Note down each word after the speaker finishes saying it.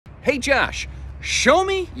Hey Josh, show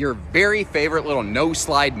me your very favorite little no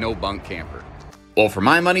slide, no bunk camper. Well, for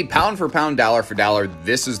my money, pound for pound, dollar for dollar,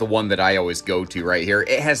 this is the one that I always go to right here.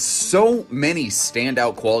 It has so many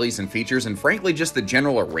standout qualities and features, and frankly, just the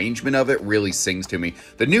general arrangement of it really sings to me.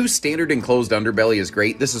 The new standard enclosed underbelly is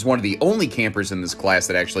great. This is one of the only campers in this class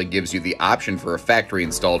that actually gives you the option for a factory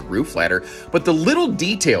installed roof ladder, but the little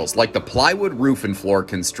details like the plywood roof and floor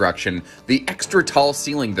construction, the extra tall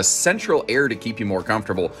ceiling, the central air to keep you more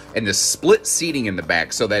comfortable, and the split seating in the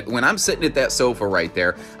back so that when I'm sitting at that sofa right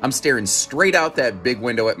there, I'm staring straight out that big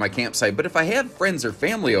window at my campsite. But if I have friends or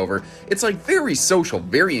family over, it's like very social,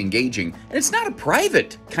 very engaging, and it's not a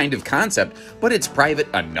private kind of concept, but it's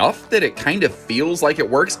private enough that it kind of feels like it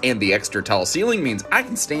works, and the extra tall ceiling means I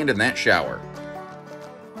can stand in that shower.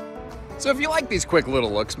 So if you like these quick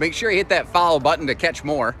little looks, make sure you hit that follow button to catch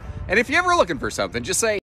more, and if you're ever looking for something, just say